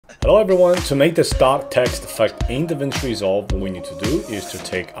Hello everyone, to make the stop text effect in DaVinci Resolve, what we need to do is to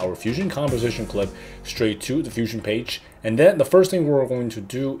take our Fusion composition clip straight to the Fusion page. And then the first thing we're going to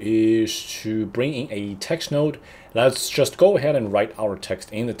do is to bring in a text node. Let's just go ahead and write our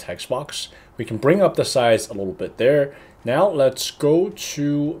text in the text box. We can bring up the size a little bit there. Now let's go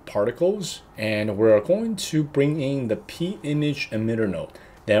to particles and we're going to bring in the P image emitter node.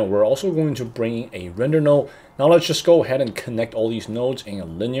 Then we're also going to bring in a render node. Now let's just go ahead and connect all these nodes in a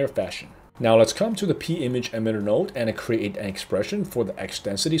linear fashion. Now let's come to the P image emitter node and create an expression for the X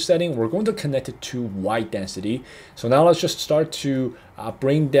density setting. We're going to connect it to Y density. So now let's just start to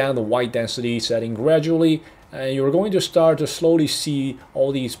bring down the Y density setting gradually. And you're going to start to slowly see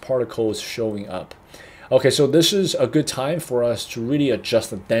all these particles showing up. Okay, so this is a good time for us to really adjust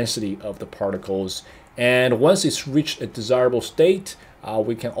the density of the particles. And once it's reached a desirable state,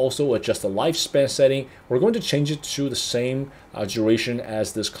 we can also adjust the lifespan setting. We're going to change it to the same duration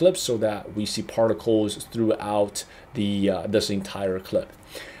as this clip so that we see particles throughout this entire clip.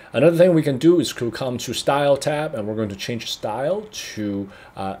 Another thing we can do is to come to Style tab, and we're going to change style to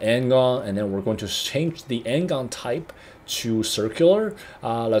Angon, and then we're going to change the Angon type to circular.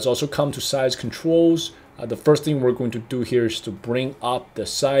 Let's also come to size controls. The first thing we're going to do here is to bring up the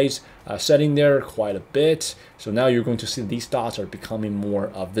size setting there quite a bit. So now you're going to see these dots are becoming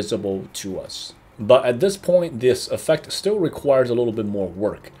more visible to us. But at this point, this effect still requires a little bit more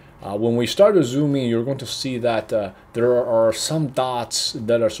work. When we start to zoom in, you're going to see that there are some dots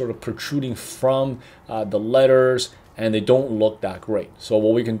that are sort of protruding from the letters, and they don't look that great. So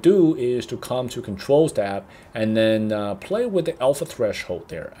what we can do is to come to Controls tab and then play with the alpha threshold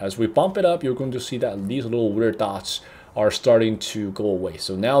there. As we bump it up, you're going to see that these little weird dots are starting to go away.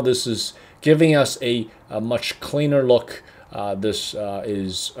 So now this is giving us a much cleaner look. This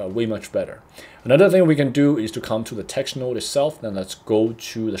is way much better. Another thing we can do is to come to the text node itself. Then let's go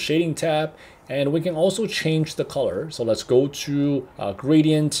to the shading tab, and we can also change the color. So let's go to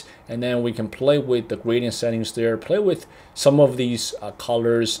gradient, and then we can play with the gradient settings there, play with some of these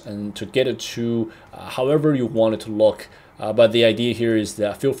colors and to get it to however you want it to look. But the idea here is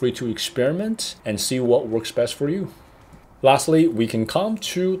that feel free to experiment and see what works best for you. Lastly, we can come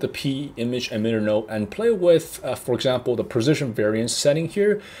to the P image emitter node and play with, for example, the precision variance setting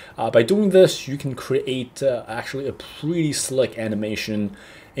here. By doing this, you can create actually a pretty slick animation.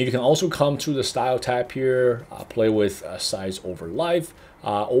 And you can also come to the style tab here, play with size over life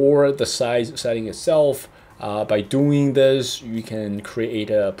or the size setting itself. By doing this, you can create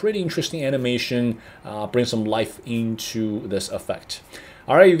a pretty interesting animation, bring some life into this effect.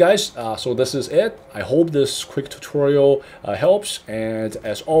 All right, you guys, so this is it. I hope this quick tutorial helps, and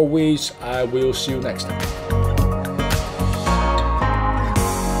as always, I will see you next time.